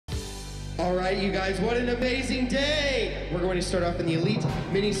All right, you guys, what an amazing day! We're going to start off in the Elite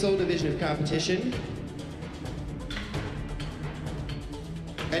Mini Solo Division of competition.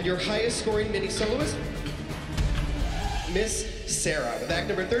 And your highest scoring mini soloist, Miss Sarah, with act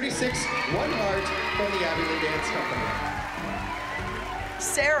number 36, One Heart, from the Abbey Lee Dance Company.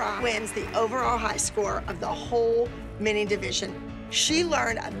 Sarah wins the overall high score of the whole mini division. She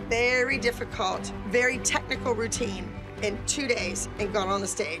learned a very difficult, very technical routine in 2 days and got on the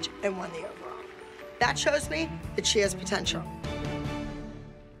stage and won the overall. That shows me that she has potential.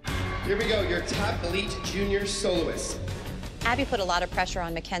 Here we go, your top Elite Junior soloist. Abby put a lot of pressure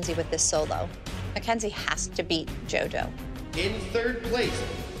on Mackenzie with this solo. Mackenzie has to beat Jojo. In third place,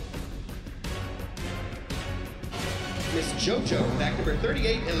 Miss Jojo, with act number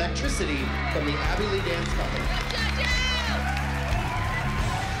 38, Electricity, from the Abbey Lee Dance Company.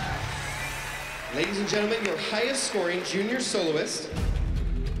 Ladies and gentlemen, your highest scoring junior soloist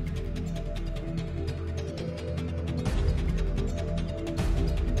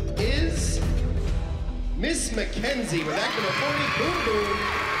is Miss Mackenzie, with act number 40, Boom Boom,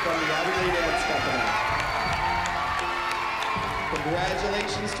 from the Abbey Lee Dance Company.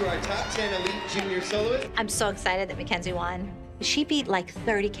 Congratulations to our top 10 Elite Junior soloists. I'm so excited that Mackenzie won. She beat like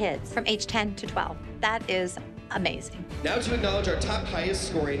 30 kids from age 10 to 12. That is amazing. Now to acknowledge our top highest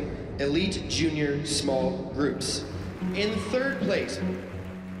scoring Elite Junior small groups. In third place,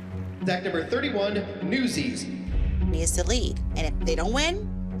 act number 31, Newsies. Nia's the lead, and if they don't win,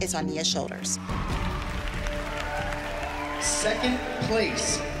 it's on Nia's shoulders. Second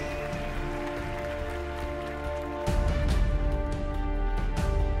place,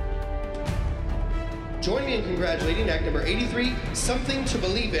 join me in congratulating act number 83, Something to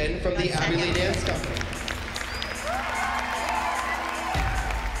Believe In, from the Abbey Lee Dance Company.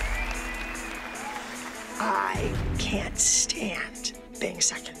 I can't stand being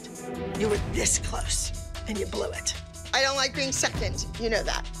second. You were this close, and you blew it. I don't like being second. You know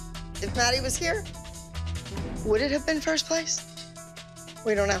that. If Maddie was here, would it have been first place?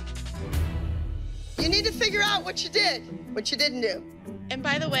 We don't know. You need to figure out what you did, what you didn't do. And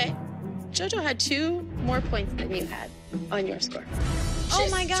by the way, Jojo had 2 more points than you had on your score. Oh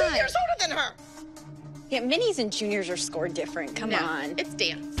my God. She's 2 years older than her. Yeah, minis and juniors are scored different. Come on. It's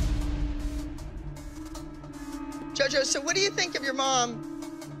dance. Jojo, so what do you think of your mom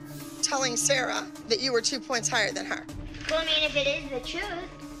telling Sarah that you were 2 points higher than her? Well, I mean, if it is the truth,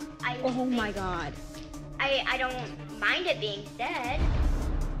 Oh my God. I don't mind it being said.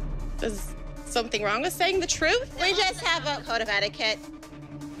 Is something wrong with saying the truth? We just have a code of etiquette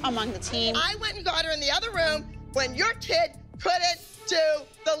among the team. I went and got her in the other room when your kid couldn't do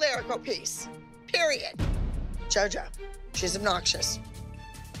the lyrical piece, period. Jojo, she's obnoxious,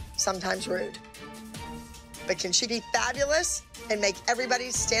 sometimes rude. But can she be fabulous and make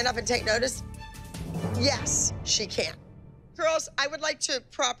everybody stand up and take notice? Yes, she can. Girls, I would like to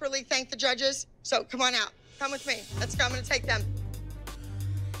properly thank the judges, so come on out. Come with me. Let's go. I'm going to take them.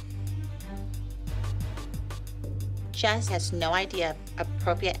 Jess has no idea of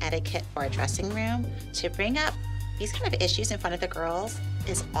appropriate etiquette for a dressing room. To bring up these kind of issues in front of the girls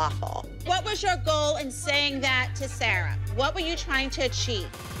is awful. What was your goal in saying that to Sarah? What were you trying to achieve?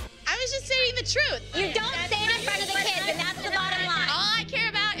 I was just saying the truth. You don't say it in front of the kids, and that's the bottom line. All I care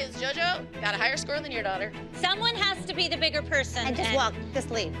about is Jojo got a higher score than your daughter. Someone has to be the bigger person. And just walk,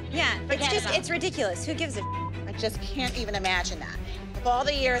 just leave. Yeah, it's ridiculous. Who gives a I just can't even imagine that. Of all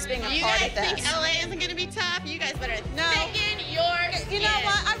the years being a You part guys of this. think LA isn't gonna be tough? You guys better No. think in your You know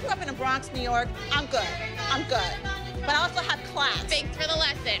what? I grew up in the Bronx, New York. I'm good. I'm good. But I also have class. Thanks for the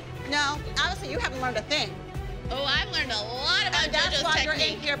lesson. No, honestly, you haven't learned a thing. Oh, I've learned a lot about And that's Jojo's why you're in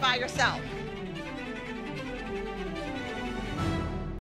technique. here by yourself.